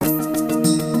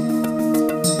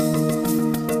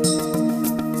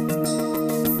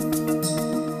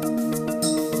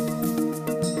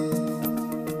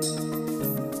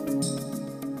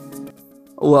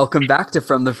Welcome back to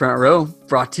From the Front Row,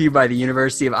 brought to you by the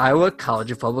University of Iowa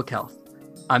College of Public Health.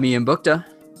 I'm Ian Bukta.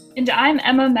 And I'm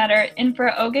Emma Metter, in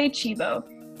for Oge Chibo.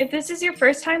 If this is your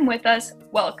first time with us,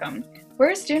 welcome.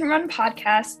 We're a student-run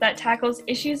podcast that tackles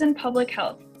issues in public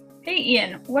health. Hey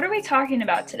Ian, what are we talking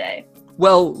about today?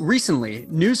 Well, recently,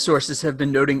 news sources have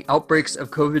been noting outbreaks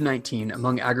of COVID-19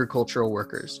 among agricultural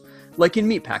workers, like in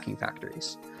meatpacking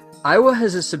factories. Iowa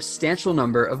has a substantial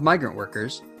number of migrant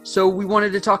workers, so we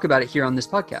wanted to talk about it here on this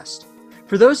podcast.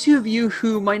 For those of you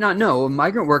who might not know, a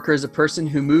migrant worker is a person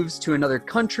who moves to another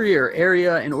country or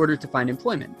area in order to find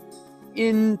employment,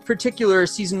 in particular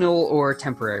seasonal or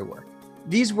temporary work.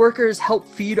 These workers help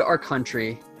feed our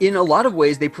country. In a lot of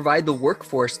ways, they provide the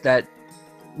workforce that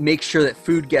makes sure that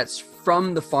food gets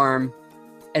from the farm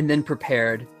and then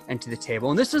prepared and to the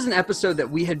table. And this was an episode that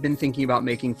we had been thinking about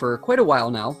making for quite a while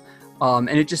now. And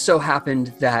it just so happened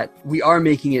that we are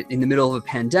making it in the middle of a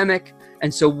pandemic.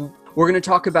 And so we're going to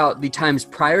talk about the times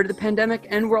prior to the pandemic,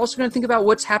 and we're also going to think about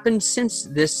what's happened since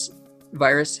this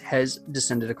virus has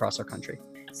descended across our country.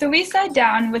 So we sat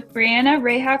down with Brianna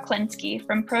Reha-Klinsky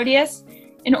from Proteus,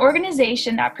 an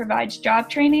organization that provides job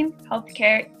training,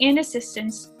 healthcare, and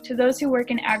assistance to those who work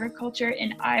in agriculture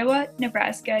in Iowa,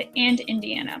 Nebraska, and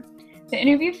Indiana. The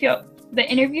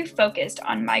interview focused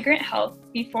on migrant health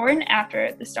before and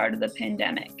after the start of the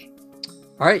pandemic.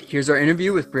 All right, here's our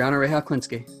interview with Brianna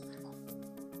Reha-Klinsky.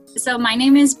 So my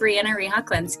name is Brianna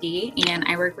Reha-Klinsky, and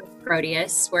I work with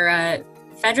Proteus. We're a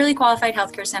federally qualified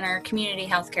healthcare center, community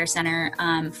healthcare center,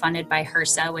 funded by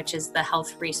HRSA, which is the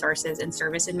Health Resources and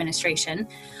Service Administration,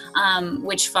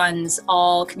 which funds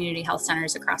all community health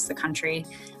centers across the country.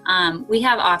 We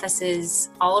have offices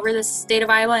all over the state of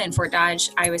Iowa, in Fort Dodge,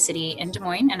 Iowa City, and Des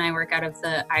Moines, and I work out of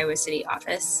the Iowa City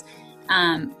office.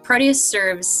 Proteus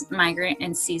serves migrant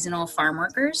and seasonal farm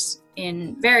workers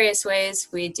in various ways.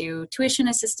 We do tuition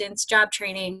assistance, job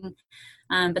training,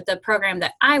 but the program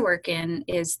that I work in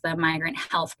is the Migrant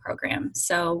Health Program.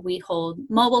 So we hold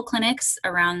mobile clinics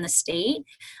around the state,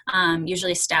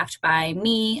 usually staffed by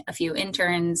me, a few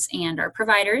interns, and our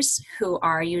providers, who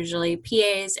are usually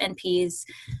PAs, NPs.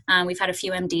 We've had a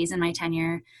few MDs in my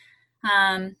tenure.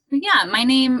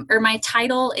 My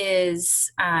title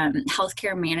is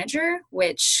healthcare manager,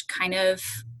 which kind of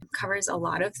covers a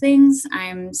lot of things.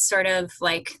 I'm sort of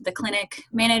like the clinic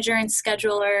manager and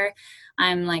scheduler.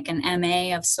 I'm like an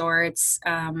MA of sorts,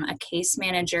 a case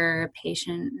manager,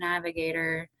 patient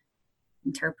navigator,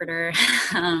 interpreter.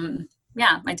 I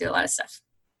do a lot of stuff.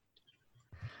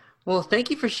 Well, thank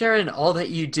you for sharing all that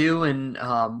you do, and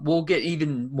we'll get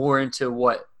even more into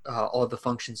what all the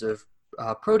functions of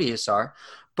Proteus are.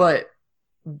 But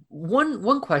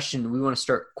one question we want to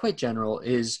start quite general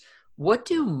is, what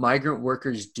do migrant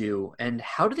workers do, and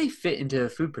how do they fit into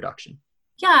food production?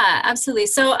 Yeah, absolutely.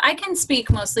 So I can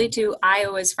speak mostly to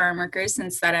Iowa's farm workers,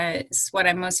 since that is what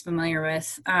I'm most familiar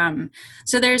with.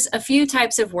 So there's a few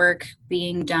types of work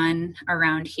being done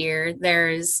around here.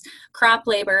 There's crop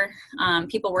labor,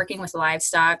 people working with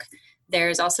livestock.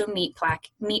 There's also meat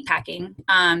packing.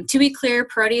 To be clear,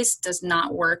 Proteus does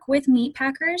not work with meat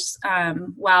packers.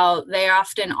 While they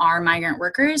often are migrant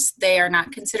workers, they are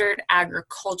not considered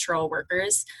agricultural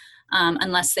workers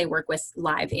unless they work with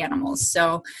live animals.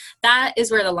 So that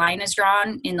is where the line is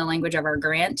drawn in the language of our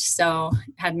grant. So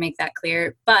I had to make that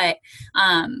clear. But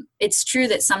it's true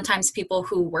that sometimes people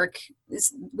who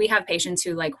we have patients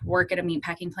who work at a meat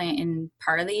packing plant in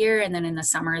part of the year, and then in the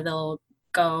summer they'll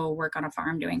go work on a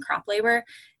farm doing crop labor.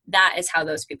 That is how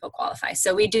those people qualify.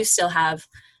 So we do still have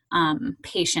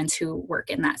patients who work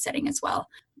in that setting as well.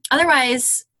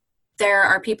 Otherwise, there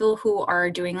are people who are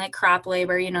doing crop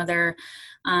labor. They're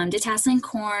detasseling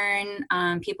corn,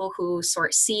 people who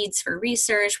sort seeds for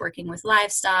research, working with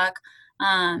livestock.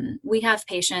 We have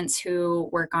patients who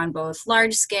work on both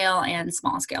large scale and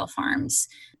small scale farms.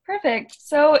 Perfect.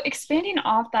 So expanding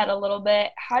off that a little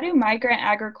bit, how do migrant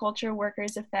agriculture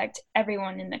workers affect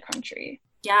everyone in the country?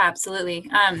 Yeah, absolutely.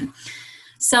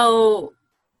 So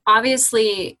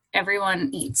obviously everyone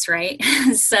eats, right?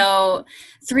 So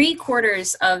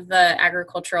 3/4 of the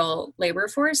agricultural labor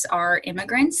force are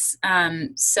immigrants.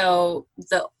 So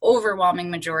the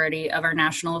overwhelming majority of our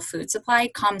national food supply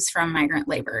comes from migrant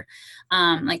labor.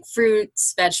 Like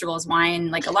fruits, vegetables,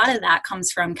 wine, a lot of that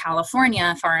comes from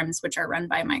California farms, which are run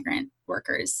by migrant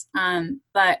workers.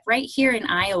 But right here in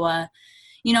Iowa,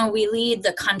 we lead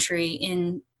the country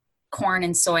in corn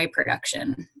and soy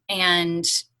production. And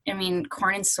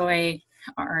corn and soy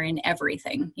are in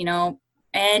everything.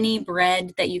 Any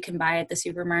bread that you can buy at the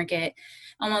supermarket,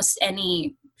 almost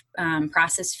any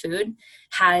processed food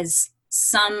has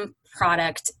some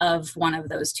product of one of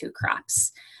those two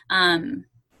crops.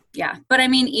 Yeah. But I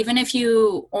mean, even if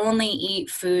you only eat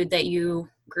food that you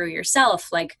grew yourself,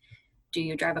 like, do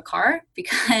you drive a car?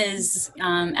 Because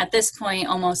at this point,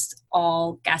 almost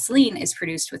all gasoline is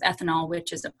produced with ethanol,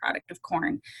 which is a product of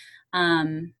corn.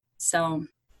 So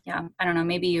yeah, I don't know,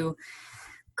 maybe you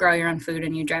grow your own food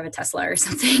and you drive a Tesla or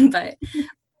something, but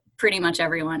pretty much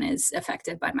everyone is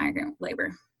affected by migrant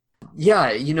labor. Yeah,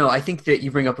 I think that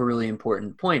you bring up a really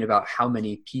important point about how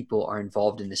many people are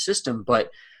involved in the system, but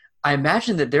I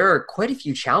imagine that there are quite a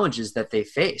few challenges that they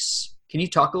face. Can you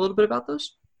talk a little bit about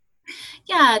those?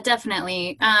 Yeah,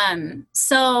 definitely.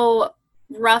 So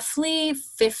roughly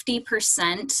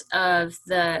 50% of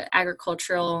the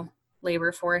agricultural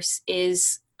labor force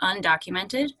is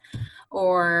undocumented,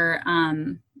 or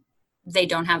they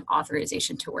don't have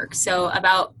authorization to work. So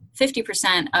about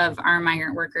 50% of our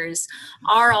migrant workers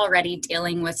are already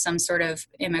dealing with some sort of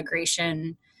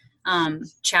immigration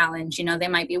challenge. They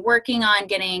might be working on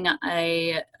getting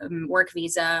a work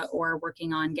visa, or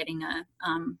working on getting a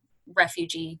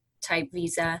refugee type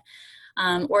visa,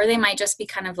 or they might just be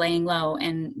kind of laying low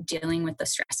and dealing with the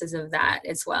stresses of that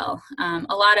as well.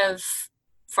 A lot of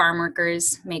farm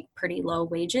workers make pretty low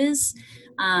wages,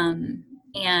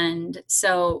 and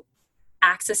so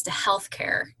access to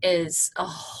healthcare is a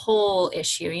whole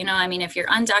issue. I mean, if you're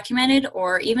undocumented,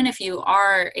 or even if you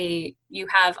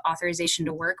have authorization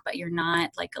to work, but you're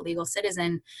not like a legal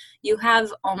citizen, you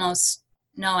have almost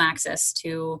no access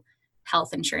to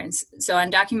health insurance. So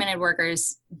undocumented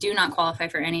workers do not qualify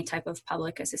for any type of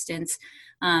public assistance.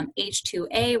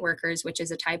 H-2A workers, which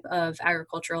is a type of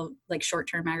agricultural, like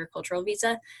short-term agricultural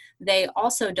visa, they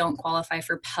also don't qualify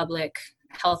for public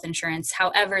health insurance.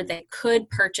 However, they could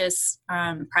purchase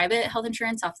private health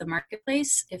insurance off the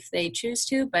marketplace if they choose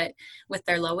to, but with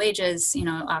their low wages,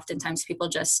 oftentimes people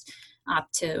just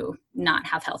opt to not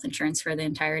have health insurance for the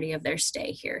entirety of their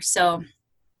stay here. So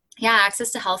yeah,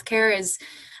 access to healthcare is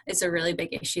a really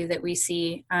big issue that we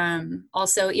see.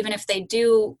 Also, even if they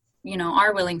do,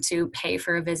 are willing to pay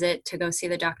for a visit to go see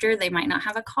the doctor, they might not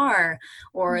have a car,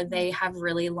 or they have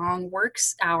really long work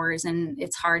hours, and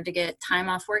it's hard to get time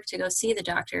off work to go see the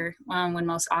doctor when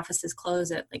most offices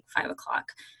close at like 5 o'clock.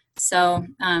 So,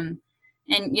 and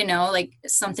like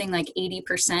something like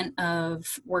 80% of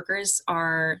workers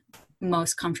are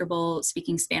most comfortable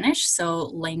speaking Spanish. So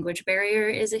language barrier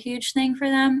is a huge thing for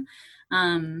them.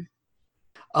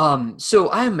 So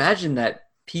I imagine that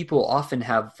people often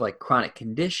have like chronic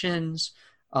conditions.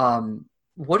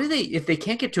 If they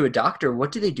can't get to a doctor,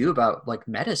 what do they do about like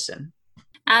medicine?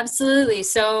 Absolutely.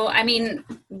 So, I mean,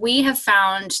 we have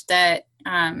found that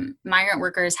migrant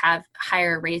workers have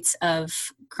higher rates of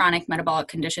chronic metabolic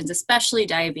conditions, especially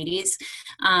diabetes.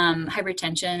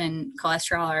 Hypertension and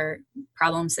cholesterol are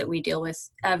problems that we deal with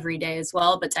every day as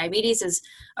well, but diabetes is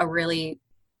a really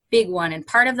big one. And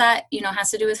part of that,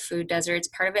 has to do with food deserts.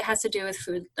 Part of it has to do with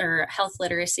food or health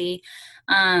literacy.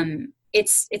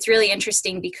 It's really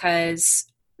interesting because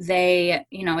they,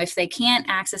 if they can't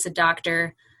access a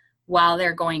doctor while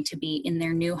they're going to be in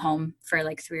their new home for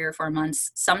like 3 or 4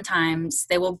 months, sometimes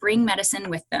they will bring medicine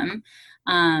with them.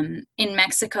 In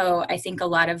Mexico, I think a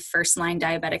lot of first-line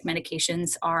diabetic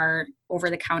medications are over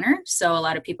the counter. So a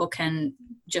lot of people can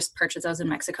just purchase those in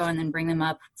Mexico and then bring them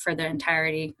up for the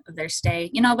entirety of their stay.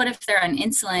 But if they're on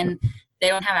insulin, they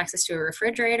don't have access to a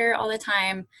refrigerator all the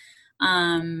time.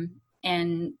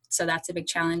 And so that's a big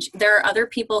challenge. There are other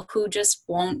people who just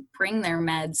won't bring their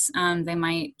meds. They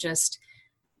might just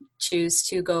choose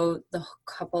to go the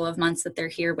couple of months that they're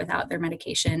here without their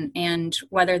medication. And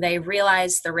whether they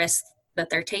realize the risk that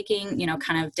they're taking,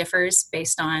 kind of differs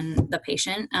based on the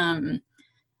patient.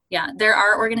 There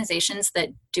are organizations that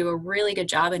do a really good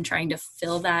job in trying to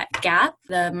fill that gap.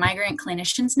 The Migrant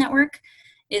Clinicians Network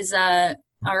is our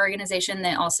organization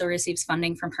that also receives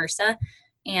funding from HRSA,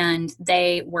 and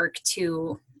they work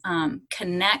to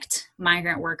connect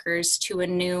migrant workers to a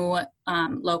new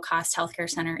low-cost healthcare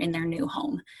center in their new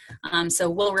home. So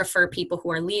we'll refer people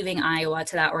who are leaving Iowa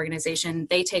to that organization.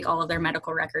 They take all of their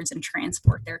medical records and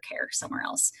transport their care somewhere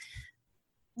else.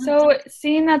 So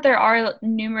seeing that there are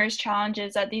numerous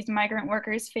challenges that these migrant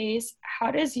workers face,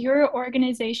 how does your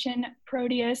organization,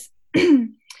 Proteus,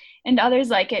 and others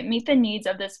like it meet the needs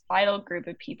of this vital group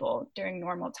of people during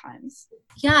normal times?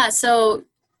 Yeah, so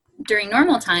during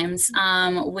normal times,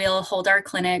 we'll hold our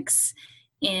clinics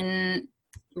in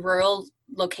rural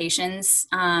locations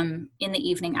in the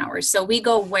evening hours. So we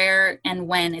go where and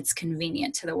when it's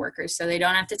convenient to the workers, so they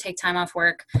don't have to take time off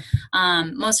work.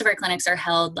 Most of our clinics are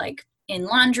held like in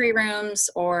laundry rooms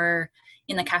or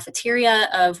in the cafeteria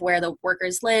of where the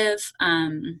workers live,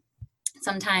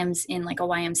 sometimes in like a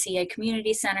YMCA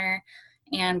community center.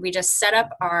 And we just set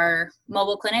up our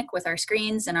mobile clinic with our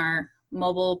screens and our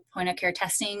mobile point of care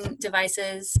testing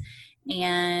devices,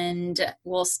 and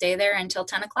we'll stay there until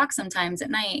 10 o'clock sometimes at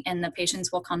night, and the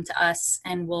patients will come to us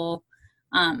and we'll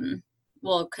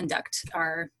conduct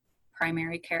our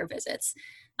primary care visits.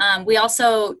 We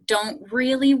also don't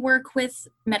really work with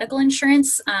medical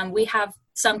insurance. We have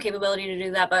some capability to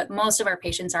do that, but most of our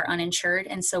patients are uninsured,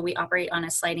 and so we operate on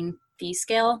a sliding fee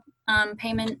scale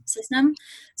payment system.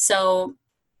 So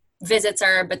visits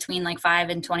are between like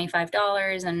 $5 and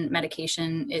 $25, and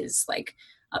medication is like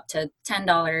up to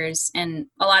 $10. And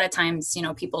a lot of times,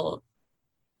 people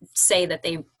say that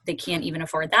they can't even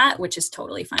afford that, which is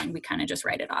totally fine. We kind of just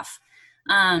write it off.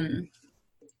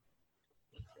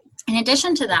 In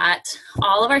addition to that,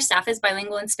 all of our staff is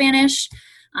bilingual in Spanish.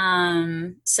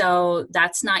 So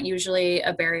that's not usually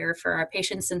a barrier for our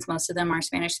patients, since most of them are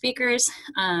Spanish speakers.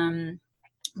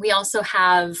 We also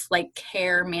have like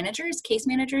care managers, case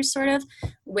managers sort of,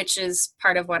 which is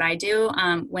part of what I do.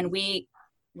 When we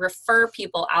refer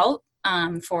people out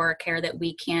for care that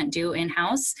we can't do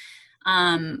in-house,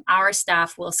 our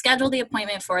staff will schedule the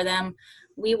appointment for them.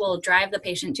 We will drive the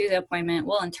patient to the appointment.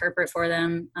 We'll interpret for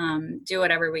them, do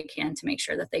whatever we can to make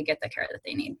sure that they get the care that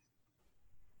they need.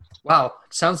 Wow.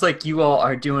 Sounds like you all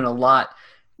are doing a lot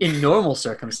in normal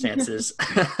circumstances,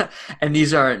 and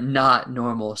these are not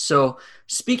normal. So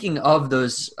speaking of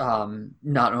those not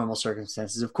normal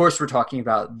circumstances, of course, we're talking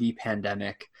about the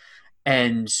pandemic.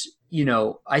 And,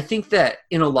 I think that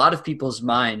in a lot of people's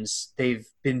minds, they've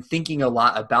been thinking a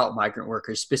lot about migrant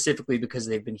workers, specifically because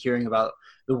they've been hearing about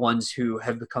the ones who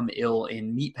have become ill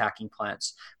in meatpacking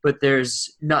plants. But they're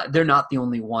not the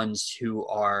only ones who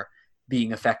are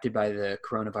being affected by the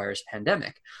coronavirus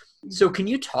pandemic. So can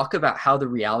you talk about how the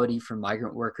reality for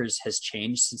migrant workers has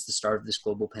changed since the start of this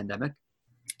global pandemic?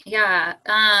 Yeah.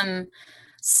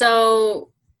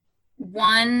 So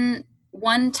one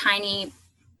tiny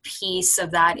piece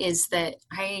of that is that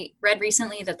I read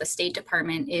recently that the State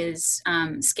Department is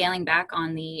scaling back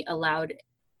on the allowed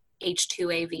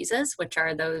H-2A visas, which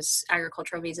are those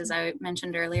agricultural visas I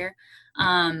mentioned earlier.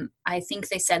 I think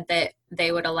they said that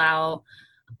they would allow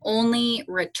only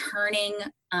returning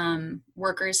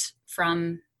workers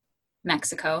from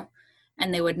Mexico,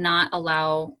 and they would not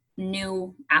allow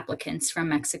new applicants from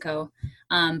Mexico,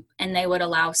 and they would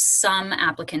allow some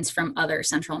applicants from other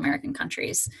Central American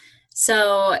countries.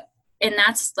 So, and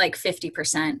that's like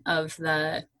 50% of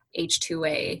the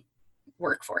H-2A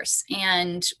workforce.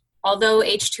 And although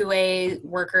H-2A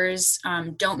workers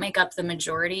don't make up the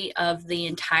majority of the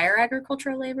entire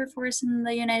agricultural labor force in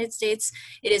the United States,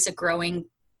 it is a growing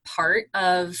part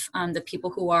of the people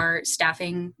who are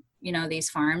staffing, these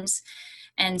farms.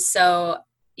 And so,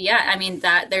 yeah, I mean,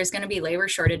 that there's going to be labor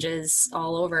shortages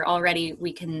all over already.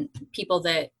 People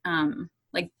that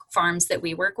like farms that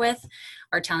we work with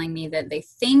are telling me that they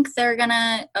think they're going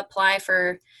to apply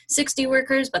for 60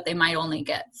 workers, but they might only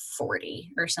get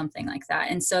 40 or something like that.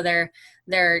 And so they're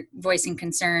voicing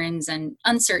concerns and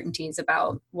uncertainties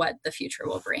about what the future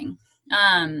will bring.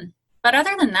 But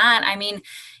other than that, I mean,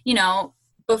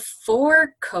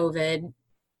 before COVID,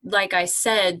 like I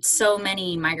said, so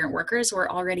many migrant workers were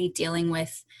already dealing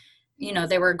with,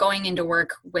 they were going into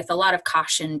work with a lot of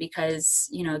caution because,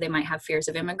 they might have fears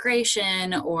of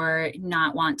immigration or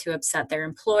not want to upset their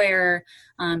employer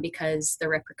because the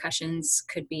repercussions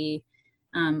could be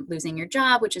losing your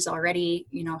job, which is already,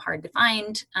 hard to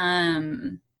find.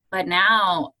 But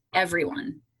now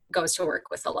everyone goes to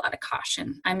work with a lot of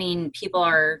caution. I mean, people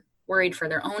are worried for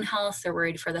their own health. They're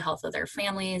worried for the health of their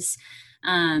families.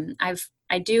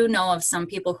 I do know of some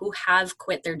people who have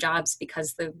quit their jobs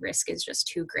because the risk is just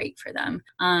too great for them.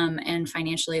 And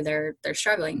financially they're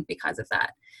struggling because of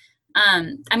that.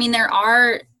 I mean, there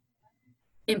are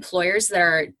employers that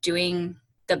are doing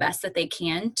the best that they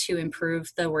can to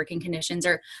improve the working conditions,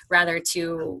 or rather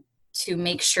to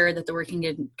make sure that the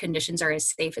working conditions are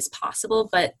as safe as possible.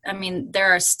 But I mean,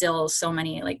 there are still so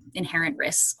many like inherent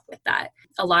risks with that.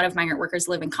 A lot of migrant workers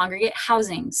live in congregate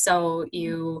housing. So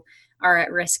you are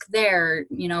at risk there.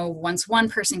 Once one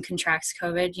person contracts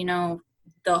COVID,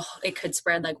 it could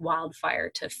spread like wildfire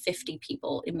to 50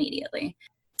 people immediately.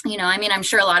 I mean, I'm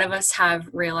sure a lot of us have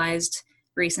realized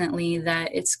recently that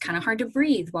it's kind of hard to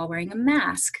breathe while wearing a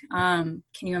mask. Can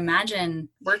you imagine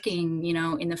working,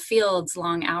 in the fields,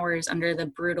 long hours under the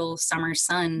brutal summer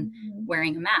sun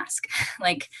wearing a mask?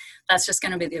 Like, that's just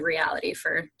going to be the reality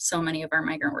for so many of our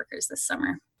migrant workers this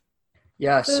summer.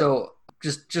 Yeah. So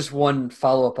just one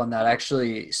follow-up on that. I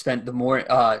actually spent the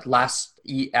last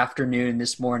afternoon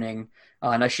this morning,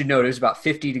 and I should note it was about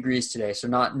 50 degrees today, so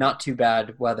not too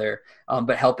bad weather,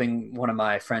 but helping one of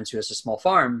my friends who has a small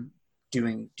farm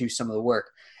do some of the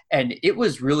work. And it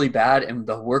was really bad, and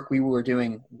the work we were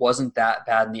doing wasn't that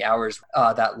bad, and the hours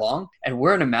that long. And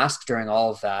wearing a mask during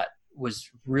all of that was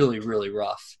really, really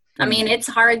rough. I mean, it's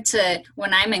hard to,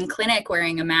 when I'm in clinic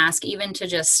wearing a mask, even to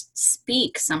just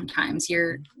speak sometimes,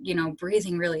 you're,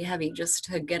 breathing really heavy just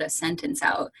to get a sentence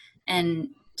out and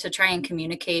to try and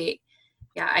communicate.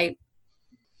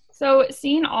 So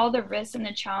seeing all the risks and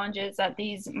the challenges that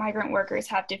these migrant workers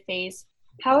have to face,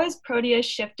 how has Proteus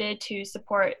shifted to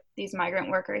support these migrant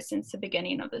workers since the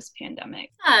beginning of this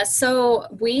pandemic? So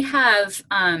we have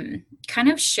kind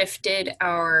of shifted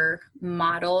our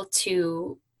model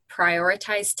to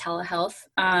prioritize telehealth.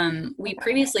 We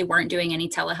previously weren't doing any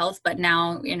telehealth, but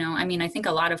now, I think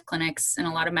a lot of clinics and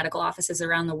a lot of medical offices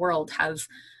around the world have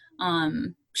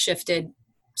shifted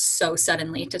so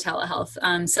suddenly to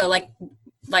telehealth. So like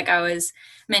I was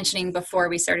mentioning before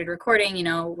we started recording,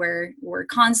 we're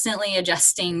constantly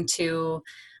adjusting to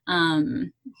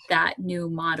that new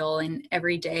model, and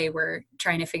every day we're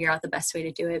trying to figure out the best way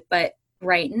to do it. But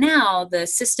right now, the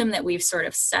system that we've sort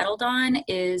of settled on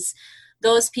is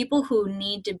those people who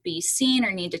need to be seen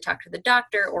or need to talk to the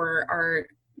doctor or are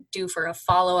due for a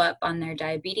follow-up on their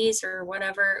diabetes or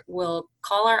whatever will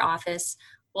call our office.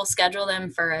 We'll schedule them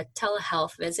for a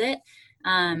telehealth visit.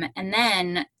 And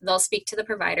then they'll speak to the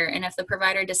provider. And if the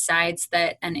provider decides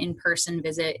that an in-person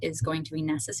visit is going to be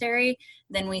necessary,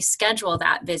 then we schedule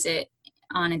that visit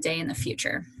on a day in the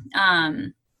future.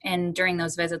 And during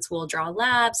those visits, we'll draw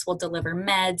labs, we'll deliver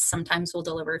meds, sometimes we'll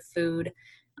deliver food.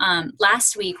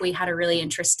 Last week, we had a really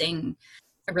interesting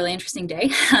day.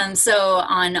 So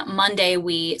on Monday,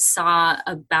 we saw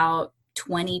about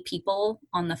 20 people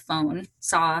on the phone,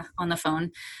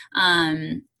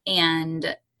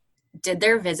 and did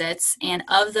their visits. And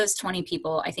of those 20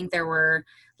 people, I think there were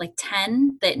like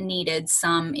 10 that needed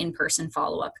some in-person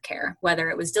follow-up care, whether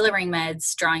it was delivering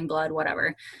meds, drawing blood,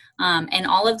 whatever. And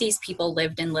all of these people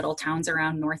lived in little towns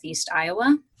around Northeast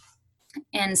Iowa.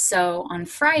 And so on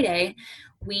Friday,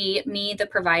 me, the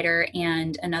provider,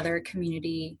 and another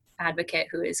community advocate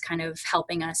who is kind of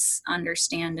helping us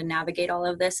understand and navigate all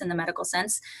of this in the medical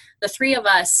sense, the three of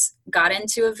us got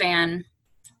into a van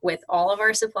with all of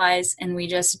our supplies, and we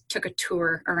just took a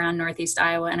tour around Northeast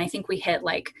Iowa. And I think we hit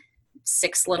like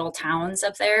 6 little towns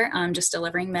up there, just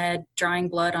delivering med, drawing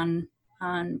blood on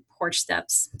porch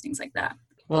steps, things like that.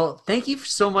 Well, thank you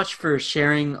so much for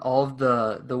sharing all of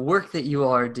the work that you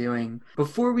all are doing.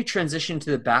 Before we transition to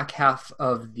the back half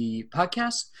of the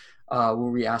podcast, where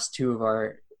we ask 2 of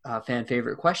our fan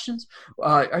favorite questions,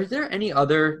 are there any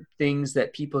other things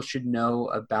that people should know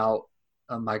about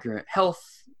migrant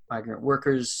health, migrant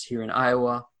workers here in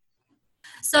Iowa?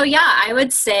 So yeah, I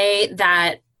would say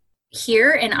that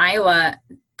here in Iowa,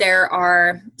 there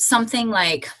are something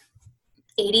like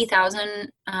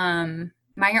 80,000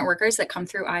 migrant workers that come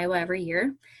through Iowa every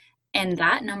year. And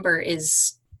that number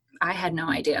is, I had no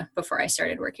idea before I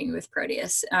started working with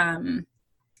Proteus.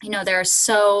 There are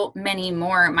so many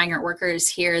more migrant workers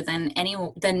here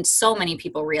than so many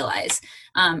people realize.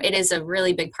 It is a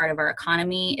really big part of our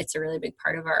economy. It's a really big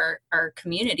part of our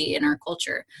community and our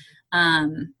culture.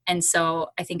 And so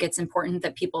I think it's important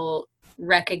that people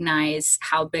recognize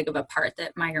how big of a part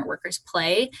that migrant workers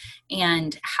play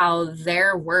and how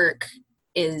their work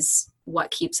is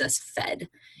what keeps us fed.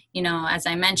 As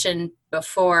I mentioned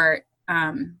before,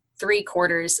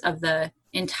 3/4 of the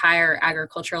entire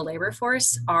agricultural labor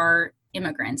force are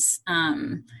immigrants.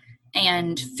 And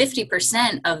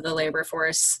 50% of the labor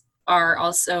force are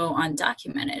also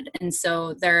undocumented. And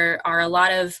so there are a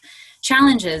lot of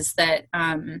challenges that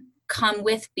come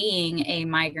with being a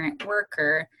migrant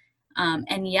worker.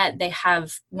 And yet they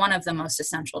have one of the most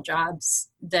essential jobs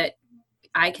that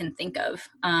I can think of,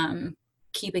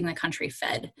 keeping the country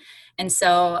fed. And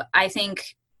so I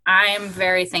think I'm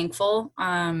very thankful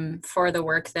for the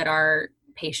work that our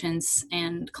patients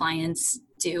and clients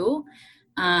do.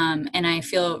 And I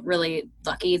feel really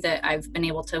lucky that I've been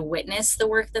able to witness the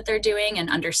work that they're doing and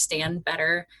understand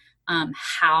better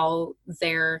how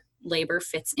their labor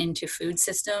fits into food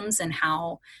systems and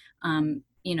how,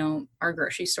 our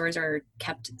grocery stores are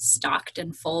kept stocked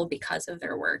and full because of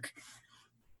their work.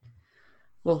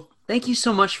 Well, thank you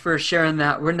so much for sharing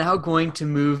that. We're now going to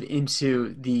move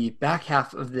into the back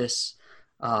half of this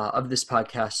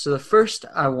podcast. So the first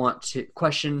I want to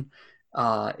question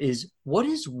is, what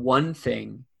is one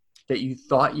thing that you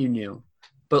thought you knew,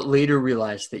 but later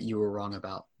realized that you were wrong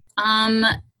about?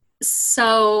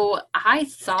 So I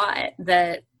thought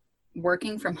that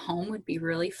working from home would be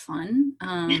really fun,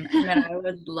 and that I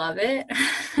would love it.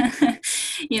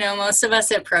 Most of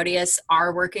us at Proteus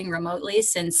are working remotely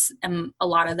since a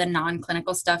lot of the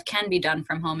non-clinical stuff can be done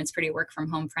from home. It's pretty work from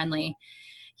home friendly.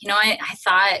 I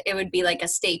thought it would be like a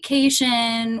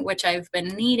staycation, which I've been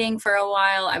needing for a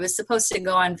while. I was supposed to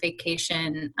go on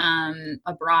vacation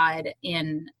abroad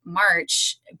in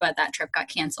March, but that trip got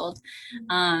canceled.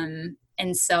 And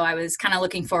so I was kind of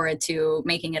looking forward to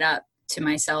making it up to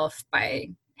myself by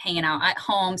hanging out at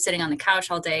home, sitting on the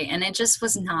couch all day. And it just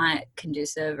was not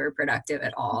conducive or productive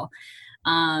at all.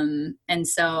 And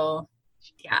so,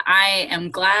 yeah, I am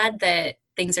glad that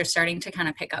things are starting to kind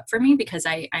of pick up for me, because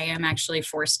I am actually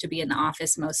forced to be in the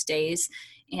office most days.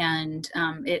 And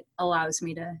it allows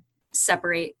me to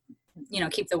separate,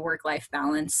 keep the work-life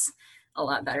balance a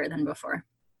lot better than before.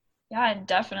 Yeah,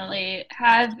 definitely.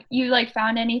 Have you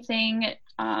found anything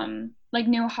like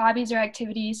new hobbies or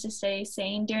activities to stay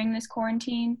sane during this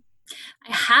quarantine?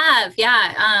 I have,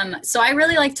 yeah. So I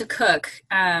really like to cook,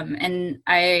 and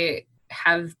I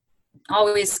have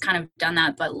always kind of done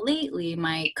that, but lately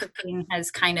my cooking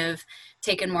has kind of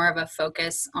taken more of a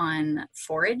focus on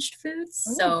foraged foods.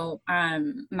 Ooh. So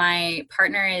my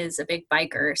partner is a big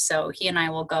biker, so he and I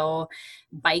will go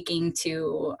biking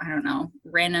to,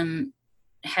 random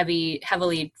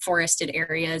heavily forested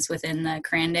areas within the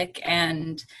Klondike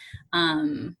and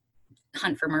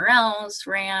hunt for morels,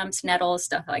 ramps, nettles,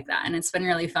 stuff like that. And it's been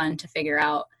really fun to figure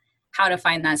out how to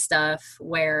find that stuff,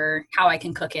 how I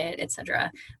can cook it, etc.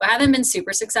 But I haven't been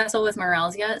super successful with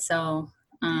morels yet, so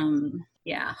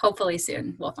yeah, hopefully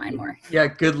soon we'll find more. Yeah,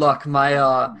 good luck.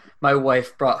 My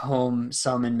wife brought home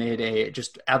some and made a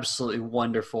just absolutely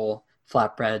wonderful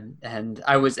flatbread, and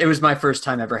it was my first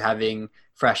time ever having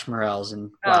fresh morels, and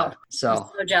wow. I'm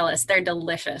so jealous. They're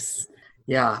delicious.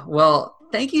 Yeah, well,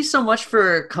 thank you so much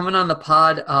for coming on the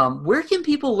pod. Where can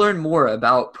people learn more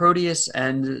about Proteus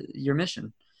and your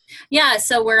mission? Yeah,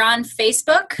 so we're on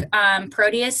Facebook,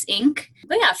 Proteus Inc.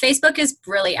 But yeah, Facebook is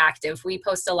really active. We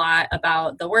post a lot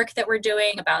about the work that we're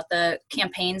doing, about the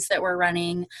campaigns that we're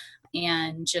running,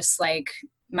 and just like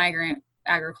migrant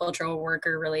agricultural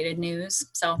worker related news.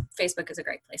 So Facebook is a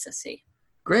great place to see.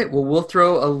 Great. Well, we'll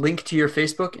throw a link to your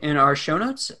Facebook in our show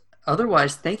notes.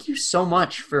 Otherwise, thank you so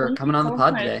much for coming on the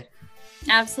pod today.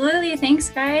 Absolutely. Thanks,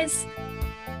 guys.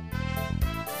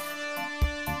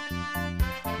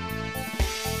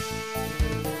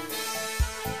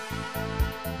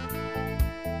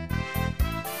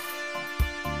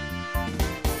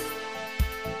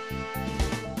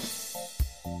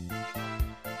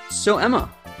 So Emma,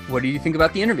 what do you think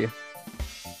about the interview?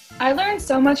 I learned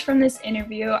so much from this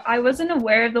interview. I wasn't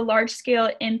aware of the large-scale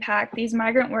impact these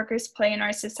migrant workers play in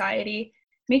our society.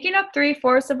 Making up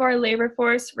 3/4 of our labor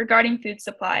force regarding food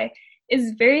supply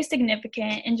is very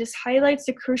significant and just highlights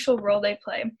the crucial role they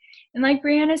play. And like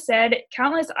Brianna said,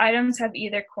 countless items have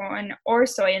either corn or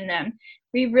soy in them.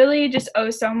 We really just owe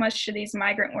so much to these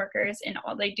migrant workers and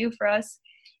all they do for us.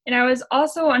 And I was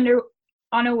also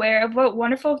unaware of what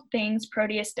wonderful things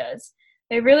Proteus does.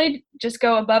 They really just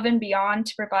go above and beyond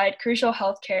to provide crucial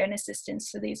health care and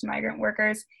assistance to these migrant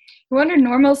workers who under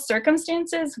normal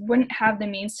circumstances wouldn't have the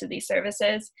means to these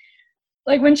services.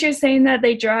 Like when she was saying that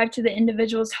they drive to the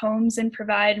individuals' homes and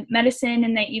provide medicine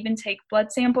and they even take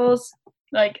blood samples,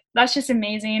 that's just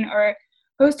amazing. Or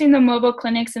hosting the mobile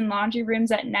clinics and laundry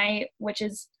rooms at night, which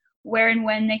is where and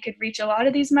when they could reach a lot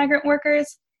of these migrant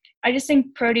workers. I just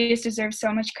think Proteus deserves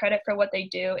so much credit for what they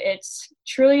do. It's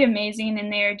truly amazing,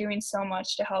 and they are doing so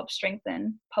much to help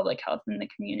strengthen public health in the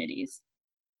communities.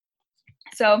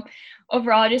 So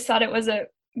overall, I just thought it was a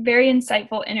very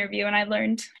insightful interview, and I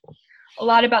learned a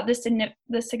lot about the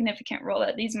significant role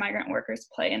that these migrant workers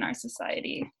play in our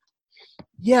society.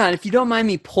 Yeah, and if you don't mind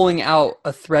me pulling out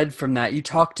a thread from that, you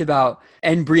talked about,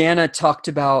 and Brianna talked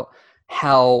about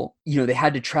how, they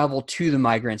had to travel to the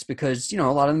migrants because, a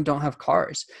lot of them don't have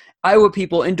cars. Iowa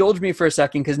people, indulge me for a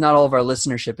second because not all of our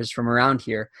listenership is from around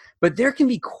here, but there can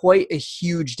be quite a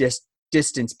huge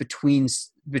distance between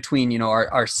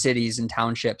our cities and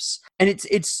townships. And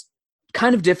it's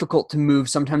kind of difficult to move.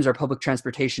 Sometimes our public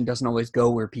transportation doesn't always go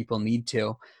where people need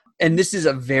to. And this is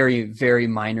a very, very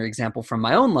minor example from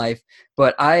my own life,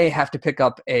 but I have to pick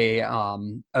up a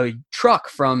truck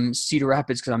from Cedar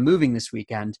Rapids because I'm moving this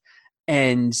weekend,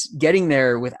 and getting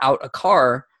there without a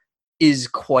car is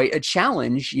quite a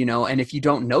challenge, and if you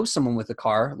don't know someone with a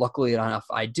car, luckily enough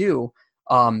I do,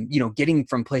 getting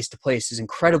from place to place is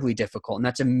incredibly difficult. And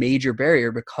that's a major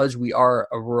barrier because we are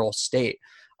a rural state.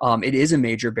 It is a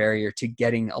major barrier to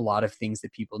getting a lot of things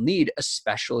that people need,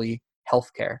 especially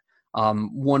healthcare.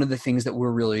 One of the things that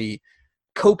we're really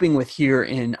coping with here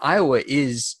in Iowa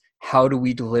is how do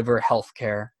we deliver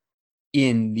healthcare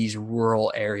in these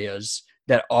rural areas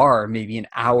that are maybe an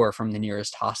hour from the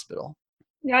nearest hospital.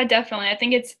 Yeah, definitely. I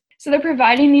think so they're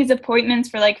providing these appointments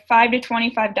for like $5 to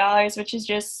 $25, which is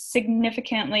just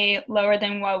significantly lower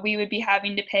than what we would be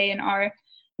having to pay in our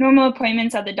normal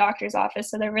appointments at the doctor's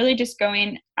office. So they're really just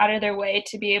going out of their way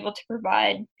to be able to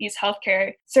provide these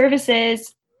healthcare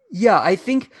services. Yeah, I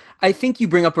think you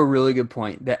bring up a really good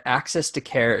point that access to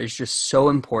care is just so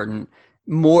important.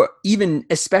 More even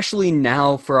especially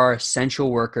now for our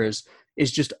essential workers, is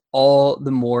just all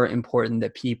the more important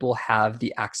that people have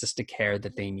the access to care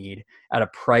that they need at a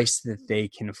price that they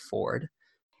can afford.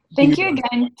 Thank you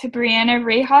again to Brianna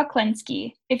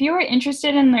Reha-Klensky. If you are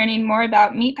interested in learning more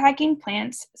about meatpacking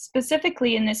plants,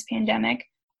 specifically in this pandemic,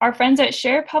 our friends at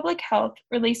Share Public Health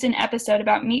released an episode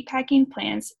about meatpacking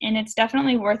plants, and it's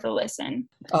definitely worth a listen.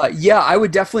 Yeah, I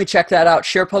would definitely check that out.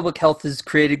 Share Public Health has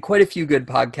created quite a few good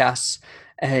podcasts.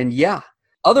 And yeah,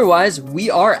 otherwise, we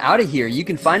are out of here. You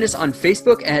can find us on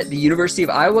Facebook at the University of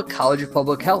Iowa College of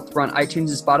Public Health. We're on iTunes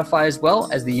and Spotify as well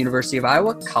as the University of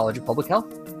Iowa College of Public Health.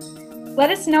 Let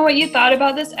us know what you thought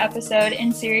about this episode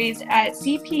and series at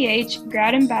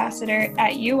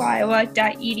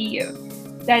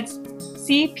cphgradambassador@uiowa.edu. That's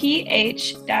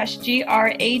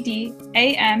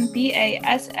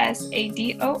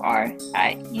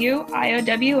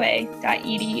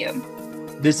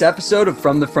cphgradambassador@uiowa.edu. This episode of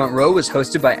From the Front Row was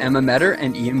hosted by Emma Metter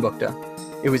and Ian Bukta.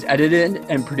 It was edited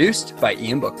and produced by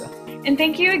Ian Bukta. And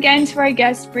thank you again to our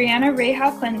guest, Brianna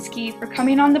Reha-Klensky, for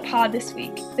coming on the pod this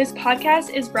week. This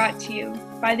podcast is brought to you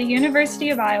by the University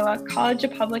of Iowa College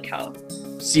of Public Health.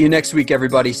 See you next week,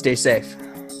 everybody. Stay safe.